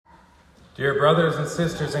Dear brothers and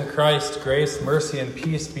sisters in Christ, grace, mercy, and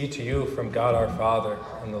peace be to you from God our Father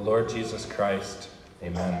and the Lord Jesus Christ.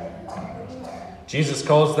 Amen. Jesus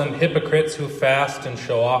calls them hypocrites who fast and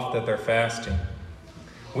show off that they're fasting.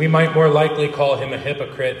 We might more likely call him a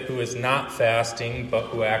hypocrite who is not fasting, but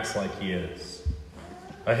who acts like he is.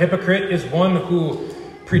 A hypocrite is one who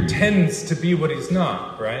pretends to be what he's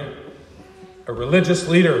not, right? A religious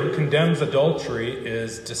leader who condemns adultery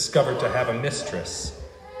is discovered to have a mistress.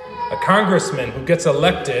 A congressman who gets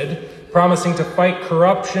elected, promising to fight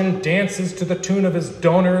corruption, dances to the tune of his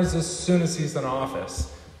donors as soon as he's in office.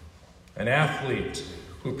 An athlete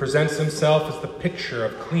who presents himself as the picture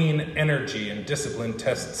of clean energy and discipline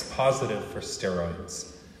tests positive for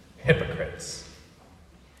steroids. Hypocrites.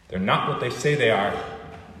 They're not what they say they are.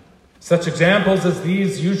 Such examples as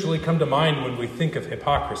these usually come to mind when we think of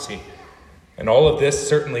hypocrisy, and all of this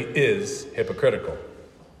certainly is hypocritical.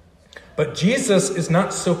 But Jesus is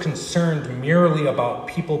not so concerned merely about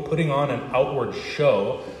people putting on an outward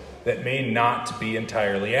show that may not be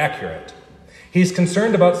entirely accurate. He's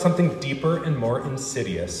concerned about something deeper and more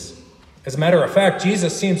insidious. As a matter of fact,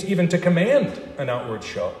 Jesus seems even to command an outward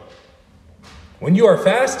show. When you are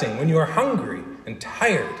fasting, when you are hungry and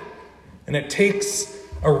tired, and it takes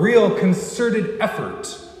a real concerted effort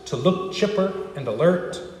to look chipper and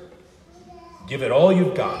alert, give it all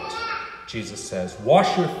you've got. Jesus says,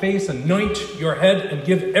 wash your face, anoint your head, and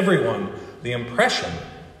give everyone the impression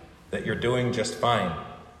that you're doing just fine.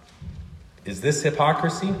 Is this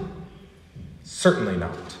hypocrisy? Certainly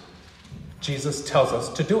not. Jesus tells us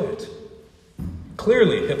to do it.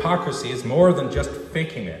 Clearly, hypocrisy is more than just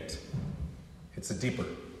faking it. It's deeper,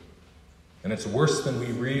 and it's worse than we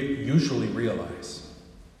usually realize.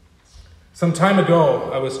 Some time ago,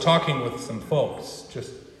 I was talking with some folks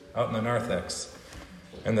just out in the narthex,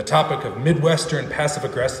 and the topic of Midwestern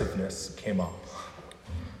passive-aggressiveness came up.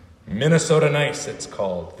 Minnesota nice, it's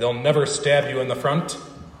called. They'll never stab you in the front,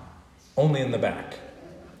 only in the back.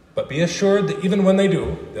 But be assured that even when they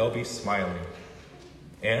do, they'll be smiling.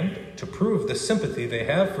 And to prove the sympathy they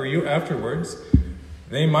have for you afterwards,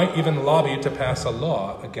 they might even lobby to pass a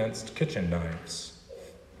law against kitchen knives.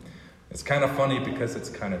 It's kind of funny because it's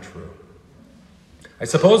kind of true. I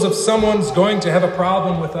suppose if someone's going to have a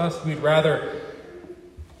problem with us, we'd rather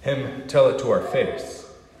him tell it to our face.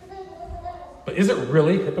 But is it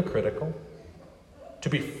really hypocritical to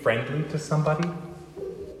be friendly to somebody,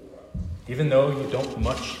 even though you don't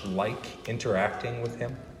much like interacting with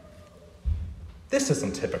him? This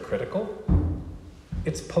isn't hypocritical.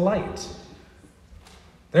 It's polite.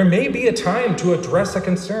 There may be a time to address a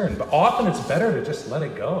concern, but often it's better to just let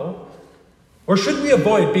it go. Or should we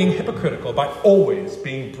avoid being hypocritical by always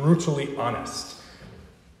being brutally honest?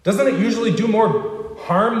 Doesn't it usually do more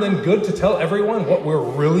harm than good to tell everyone what we're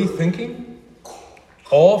really thinking?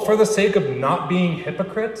 All for the sake of not being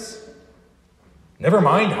hypocrites? Never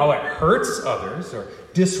mind how it hurts others or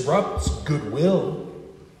disrupts goodwill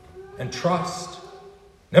and trust.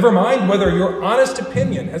 Never mind whether your honest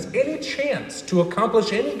opinion has any chance to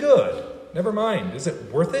accomplish any good. Never mind. Is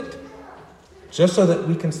it worth it? Just so that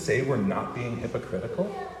we can say we're not being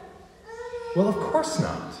hypocritical? Well, of course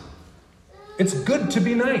not. It's good to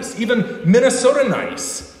be nice. Even Minnesota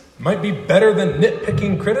nice might be better than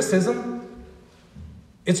nitpicking criticism.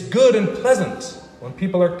 It's good and pleasant when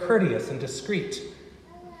people are courteous and discreet.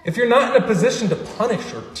 If you're not in a position to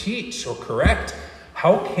punish or teach or correct,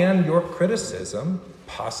 how can your criticism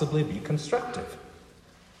possibly be constructive?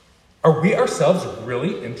 Are we ourselves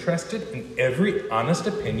really interested in every honest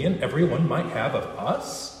opinion everyone might have of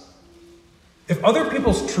us? If other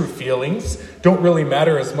people's true feelings don't really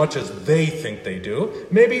matter as much as they think they do,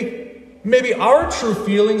 maybe our true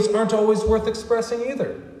feelings aren't always worth expressing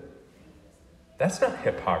either. That's not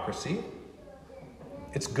hypocrisy.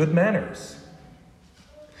 It's good manners.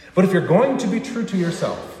 But if you're going to be true to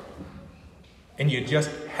yourself, and you just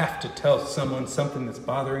have to tell someone something that's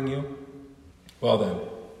bothering you, well then,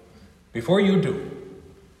 before you do,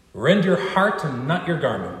 rend your heart and not your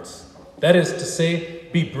garments. That is to say,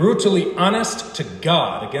 be brutally honest to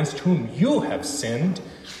God against whom you have sinned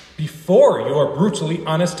before you are brutally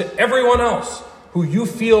honest to everyone else who you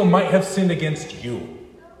feel might have sinned against you.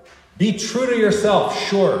 Be true to yourself,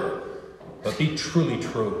 sure, but be truly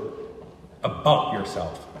true about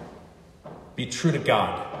yourself. Be true to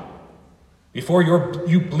God. Before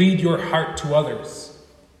you bleed your heart to others,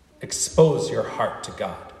 expose your heart to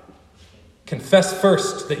God. Confess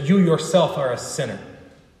first that you yourself are a sinner.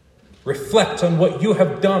 Reflect on what you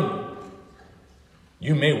have done.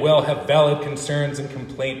 You may well have valid concerns and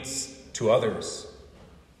complaints to others,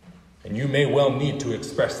 and you may well need to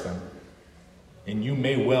express them, and you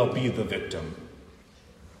may well be the victim.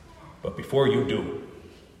 But before you do,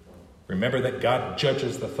 remember that God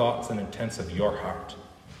judges the thoughts and intents of your heart.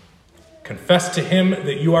 Confess to him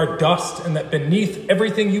that you are dust and that beneath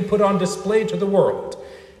everything you put on display to the world,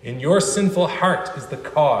 in your sinful heart is the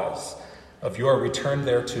cause of your return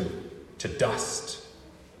thereto, to dust.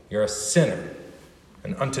 You're a sinner,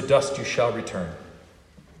 and unto dust you shall return.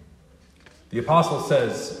 The apostle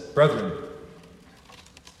says, brethren,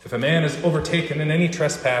 if a man is overtaken in any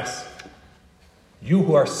trespass, you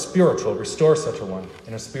who are spiritual, restore such a one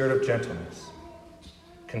in a spirit of gentleness,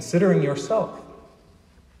 considering yourself,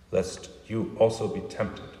 lest you also be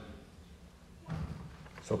tempted.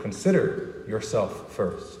 So consider yourself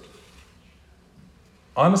first.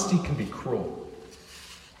 Honesty can be cruel.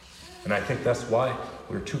 And I think that's why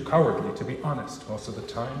we're too cowardly to be honest most of the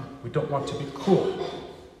time. We don't want to be cruel.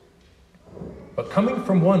 But coming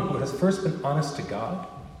from one who has first been honest to God,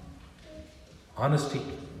 honesty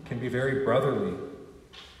can be very brotherly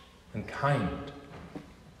and kind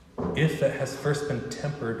if it has first been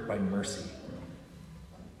tempered by mercy.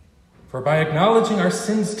 For by acknowledging our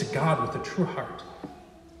sins to God with a true heart,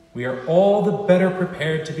 we are all the better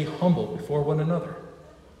prepared to be humble before one another.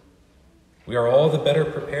 We are all the better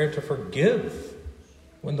prepared to forgive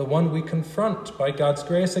when the one we confront by God's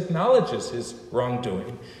grace acknowledges his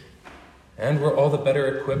wrongdoing. And we're all the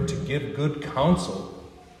better equipped to give good counsel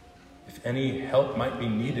if any help might be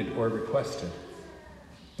needed or requested.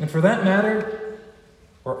 And for that matter,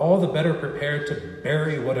 we're all the better prepared to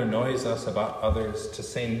bury what annoys us about others, to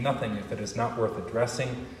say nothing if it is not worth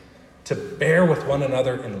addressing, to bear with one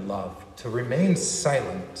another in love, to remain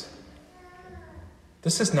silent.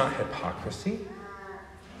 This is not hypocrisy.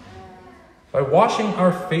 By washing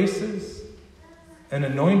our faces and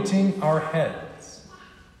anointing our heads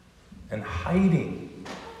and hiding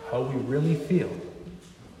how we really feel,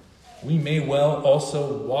 we may well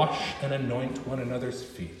also wash and anoint one another's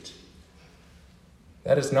feet.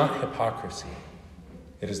 That is not hypocrisy.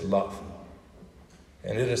 It is love.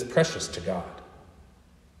 And it is precious to God.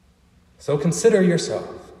 So consider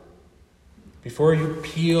yourself before you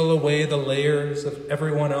peel away the layers of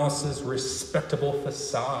everyone else's respectable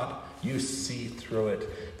facade. You see through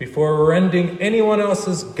it. Before rending anyone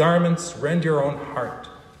else's garments, rend your own heart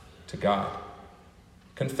to God.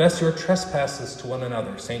 Confess your trespasses to one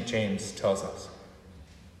another, St. James tells us.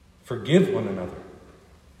 Forgive one another.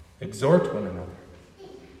 Exhort one another.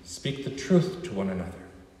 Speak the truth to one another.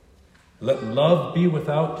 Let love be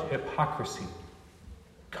without hypocrisy.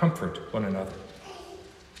 Comfort one another.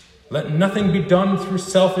 Let nothing be done through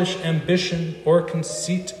selfish ambition or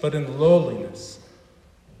conceit, but in lowliness.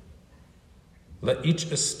 Let each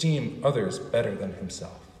esteem others better than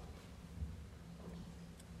himself.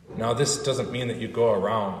 Now, this doesn't mean that you go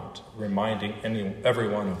around reminding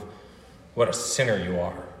everyone of what a sinner you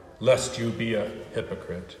are, lest you be a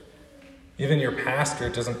hypocrite. Even your pastor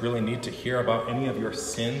doesn't really need to hear about any of your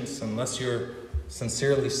sins unless you're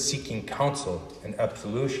sincerely seeking counsel and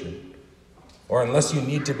absolution, or unless you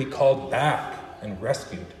need to be called back and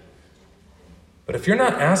rescued. But if you're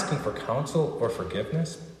not asking for counsel or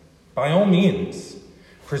forgiveness, by all means,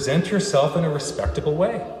 present yourself in a respectable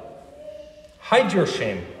way. Hide your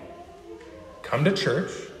shame. Come to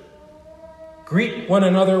church. Greet one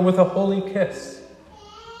another with a holy kiss.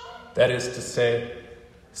 That is to say,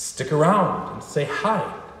 stick around and say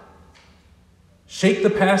hi. Shake the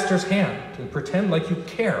pastor's hand and pretend like you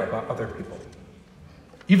care about other people.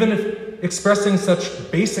 Even if expressing such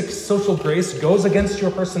basic social grace goes against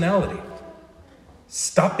your personality,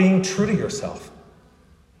 stop being true to yourself.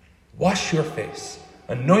 Wash your face,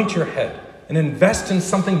 anoint your head, and invest in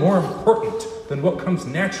something more important than what comes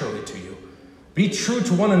naturally to you. Be true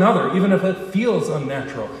to one another, even if it feels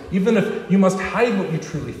unnatural, even if you must hide what you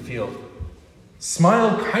truly feel.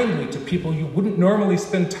 Smile kindly to people you wouldn't normally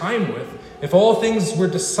spend time with if all things were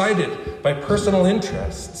decided by personal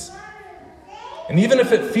interests. And even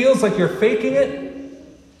if it feels like you're faking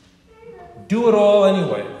it, do it all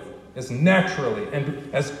anyway, as naturally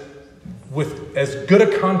and with as good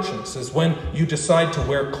a conscience as when you decide to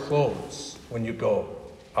wear clothes when you go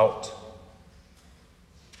out.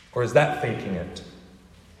 Or is that faking it?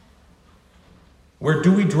 Where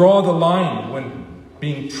do we draw the line when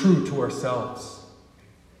being true to ourselves?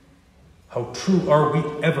 How true are we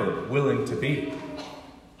ever willing to be?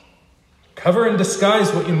 Cover and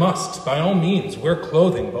disguise what you must. By all means, wear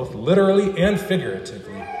clothing, both literally and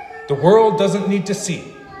figuratively. The world doesn't need to see.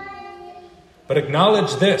 But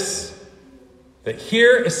acknowledge this, that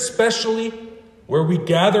here, especially where we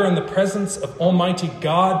gather in the presence of Almighty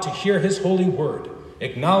God to hear his holy word,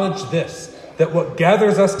 acknowledge this, that what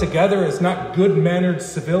gathers us together is not good-mannered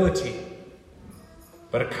civility,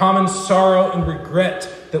 but a common sorrow and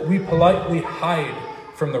regret that we politely hide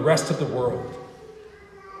from the rest of the world,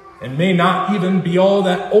 and may not even be all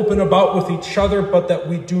that open about with each other, but that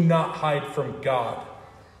we do not hide from God.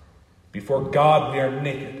 Before God, we are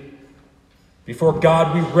naked. Before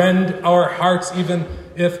God, we rend our hearts, even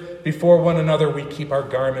if before one another we keep our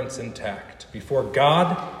garments intact. Before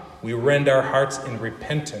God, we rend our hearts in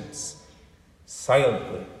repentance,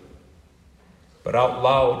 silently. But out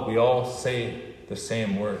loud, we all say the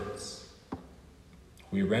same words.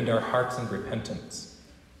 We rend our hearts in repentance,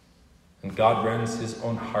 and God rends his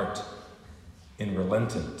own heart in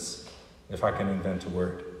relentance, if I can invent a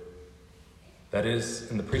word. That is,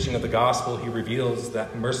 in the preaching of the gospel, he reveals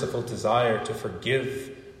that merciful desire to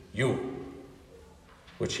forgive you,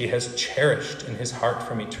 which he has cherished in his heart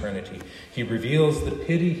from eternity. He reveals the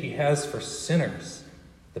pity he has for sinners,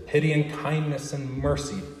 the pity and kindness and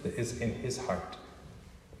mercy that is in his heart.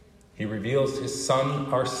 He reveals his Son,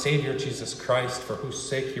 our Savior, Jesus Christ, for whose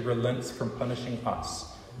sake he relents from punishing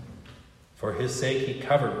us. For his sake he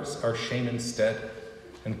covers our shame instead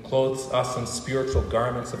and clothes us in spiritual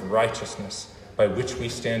garments of righteousness, by which we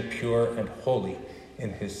stand pure and holy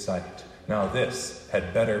in his sight. Now this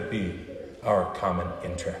had better be our common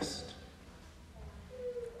interest.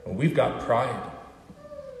 We've got pride.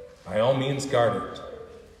 By all means, guard it.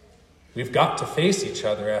 We've got to face each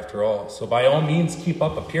other after all, so by all means keep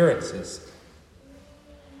up appearances.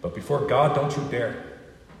 But before God, don't you dare.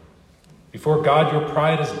 Before God, your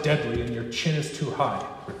pride is deadly and your chin is too high.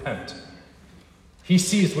 Repent. He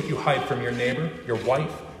sees what you hide from your neighbor, your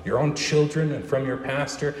wife, your own children, and from your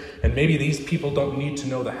pastor. And maybe these people don't need to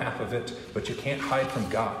know the half of it, but you can't hide from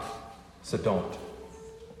God, so don't.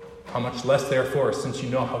 How much less, therefore, since you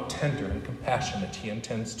know how tender and compassionate he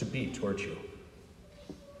intends to be towards you.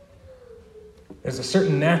 There's a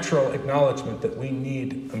certain natural acknowledgement that we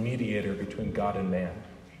need a mediator between God and man.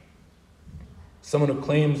 Someone who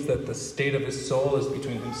claims that the state of his soul is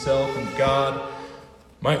between himself and God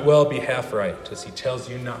might well be half right, as he tells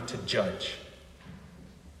you not to judge.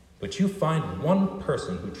 But you find one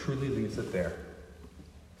person who truly leaves it there.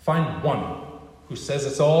 Find one who says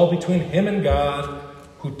it's all between him and God,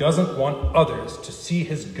 who doesn't want others to see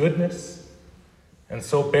his goodness, and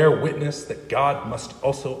so bear witness that God must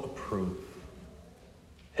also approve.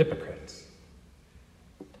 Hypocrites.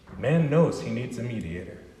 Man knows he needs a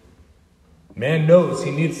mediator. Man knows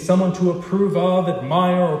he needs someone to approve of,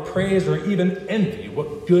 admire, or praise, or even envy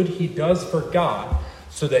what good he does for God,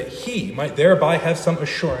 so that he might thereby have some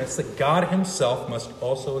assurance that God himself must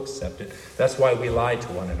also accept it. That's why we lie to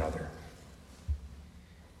one another.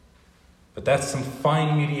 But that's some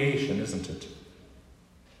fine mediation, isn't it?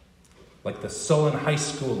 Like the sullen high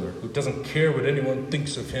schooler who doesn't care what anyone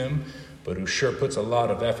thinks of him, but who sure puts a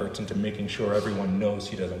lot of effort into making sure everyone knows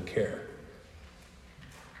he doesn't care.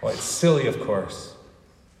 Well, it's silly, of course,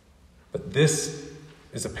 but this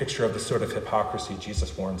is a picture of the sort of hypocrisy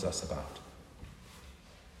Jesus warns us about.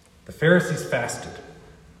 The Pharisees fasted.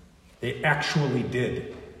 They actually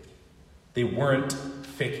did. They weren't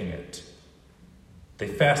faking it. They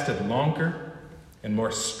fasted longer and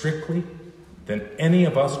more strictly than any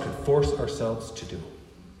of us could force ourselves to do.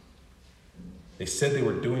 They said they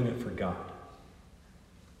were doing it for God,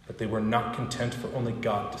 but they were not content for only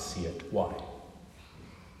God to see it. Why?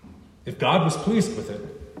 If God was pleased with it,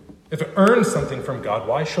 if it earned something from God,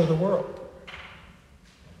 why show the world?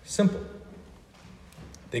 Simple.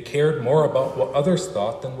 They cared more about what others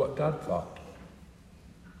thought than what God thought.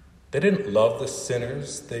 They didn't love the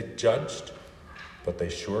sinners they judged, but they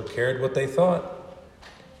sure cared what they thought.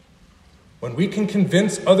 When we can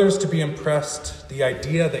convince others to be impressed, the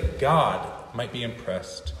idea that God might be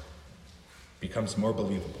impressed becomes more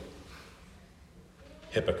believable.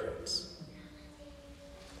 Hypocrites.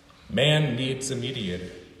 Man needs a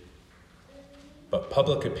mediator, but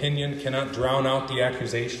public opinion cannot drown out the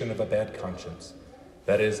accusation of a bad conscience.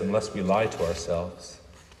 That is, unless we lie to ourselves.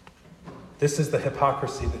 This is the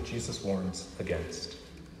hypocrisy that Jesus warns against.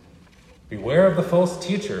 Beware of the false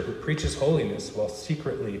teacher who preaches holiness while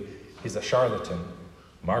secretly he's a charlatan.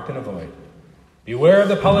 Mark and avoid. Beware of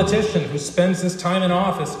the politician who spends his time in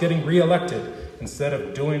office getting reelected instead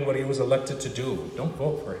of doing what he was elected to do. Don't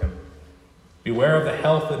vote for him. Beware of the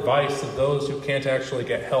health advice of those who can't actually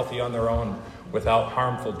get healthy on their own without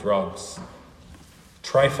harmful drugs.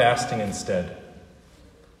 Try fasting instead.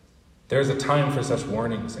 There's a time for such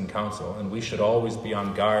warnings and counsel, and we should always be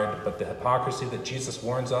on guard, but the hypocrisy that Jesus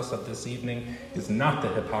warns us of this evening is not the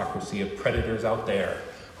hypocrisy of predators out there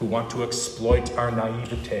who want to exploit our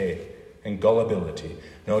naivete and gullibility.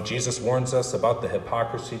 No, Jesus warns us about the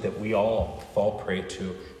hypocrisy that we all fall prey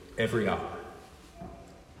to every hour.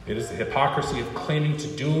 It is the hypocrisy of claiming to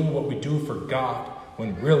do what we do for God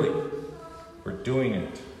when really we're doing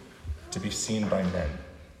it to be seen by men.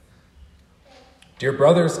 Dear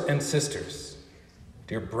brothers and sisters,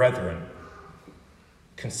 dear brethren,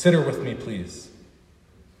 consider with me, please,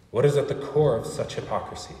 what is at the core of such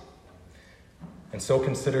hypocrisy. And so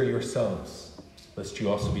consider yourselves, lest you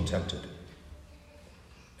also be tempted.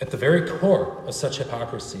 At the very core of such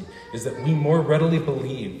hypocrisy is that we more readily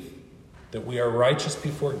believe that we are righteous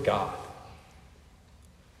before God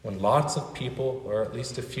when lots of people, or at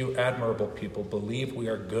least a few admirable people, believe we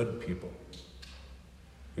are good people.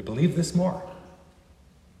 We believe this more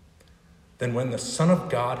than when the Son of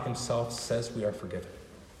God himself says we are forgiven.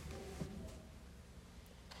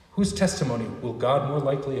 Whose testimony will God more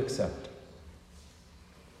likely accept?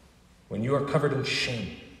 When you are covered in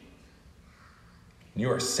shame, and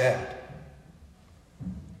you are sad,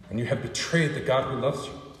 and you have betrayed the God who loves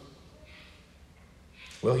you?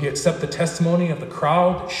 Will he accept the testimony of the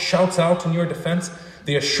crowd that shouts out in your defense,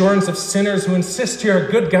 the assurance of sinners who insist you're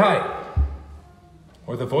a good guy,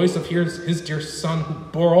 or the voice of his dear Son who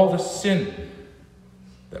bore all the sin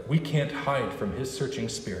that we can't hide from his searching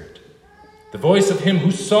spirit, the voice of him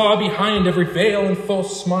who saw behind every veil and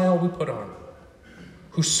false smile we put on,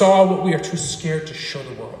 who saw what we are too scared to show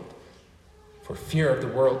the world for fear of the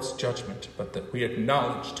world's judgment, but that we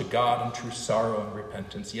acknowledge to God in true sorrow and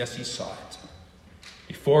repentance? Yes, he saw it.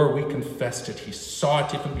 Before we confessed it, he saw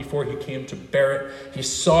it even before he came to bear it. He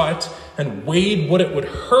saw it and weighed what it would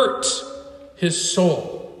hurt his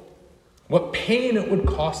soul, what pain it would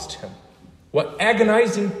cost him, what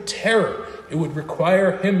agonizing terror it would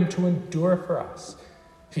require him to endure for us.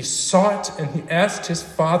 He saw it and he asked his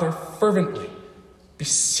Father fervently,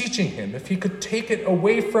 beseeching him if he could take it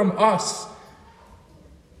away from us.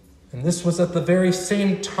 And this was at the very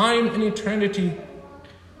same time in eternity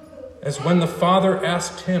as when the Father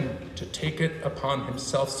asked him to take it upon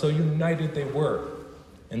himself. So united they were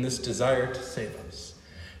in this desire to save us.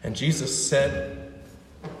 And Jesus said,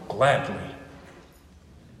 gladly.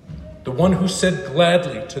 The one who said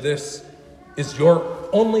gladly to this is your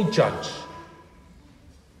only judge.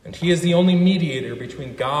 And he is the only mediator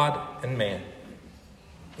between God and man.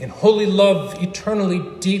 In holy love, eternally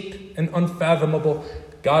deep and unfathomable,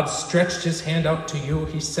 God stretched his hand out to you.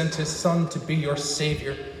 He sent his Son to be your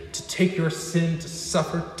Savior, to take your sin, to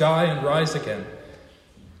suffer, die, and rise again.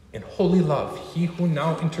 In holy love, he who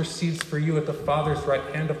now intercedes for you at the Father's right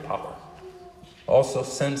hand of power also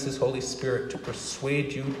sends his Holy Spirit to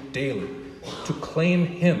persuade you daily to claim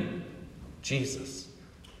him, Jesus,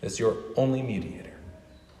 as your only mediator.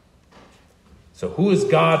 So who is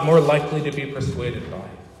God more likely to be persuaded by?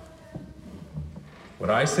 What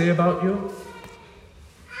I say about you?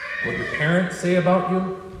 What your parents say about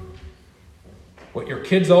you? What your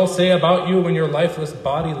kids all say about you when your lifeless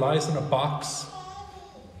body lies in a box?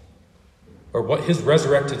 Or what his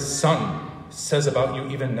resurrected Son says about you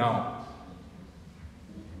even now,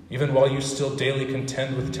 even while you still daily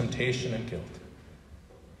contend with temptation and guilt?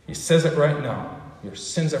 He says it right now. Your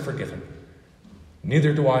sins are forgiven.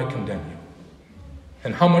 Neither do I condemn you.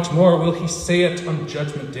 And how much more will he say it on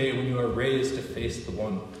Judgment Day when you are raised to face the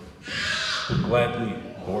one who gladly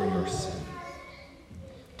bore your sin?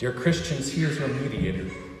 Dear Christians, he is your mediator.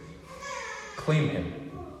 Claim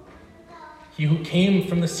him. He who came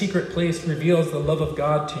from the secret place reveals the love of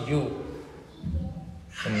God to you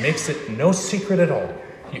and makes it no secret at all.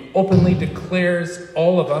 He openly declares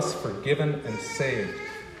all of us forgiven and saved.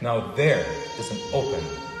 Now there is an open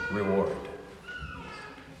reward.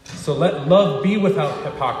 So let love be without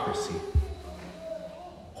hypocrisy.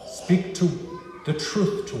 Speak to the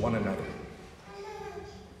truth to one another.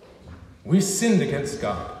 We sinned against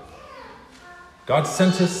God. God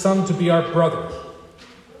sent his Son to be our brother.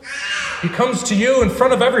 He comes to you in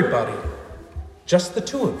front of everybody, just the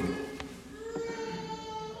two of you,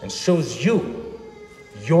 and shows you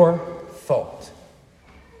your fault.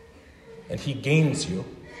 And he gains you.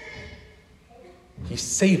 He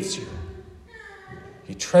saves you.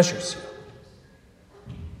 He treasures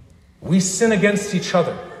you. We sin against each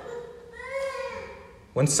other.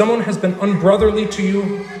 When someone has been unbrotherly to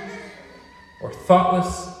you, or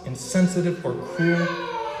thoughtless, insensitive, or cruel,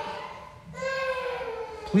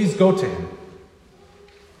 please go to him.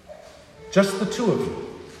 Just the two of you.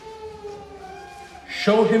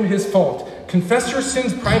 Show him his fault. Confess your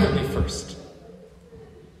sins privately first.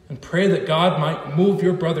 And pray that God might move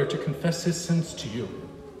your brother to confess his sins to you.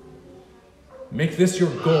 Make this your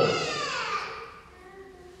goal.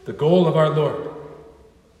 The goal of our Lord.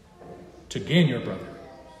 To gain your brother.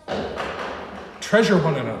 Treasure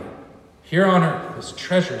one another. Here on earth, as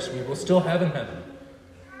treasures we will still have in heaven.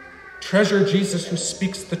 Treasure Jesus who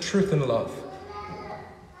speaks the truth in love.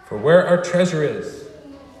 For where our treasure is,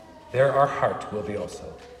 there our heart will be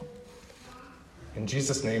also. In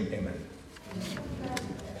Jesus' name, amen.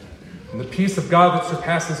 And the peace of God that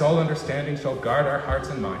surpasses all understanding shall guard our hearts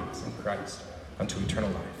and minds in Christ unto eternal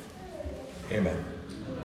life. Amen.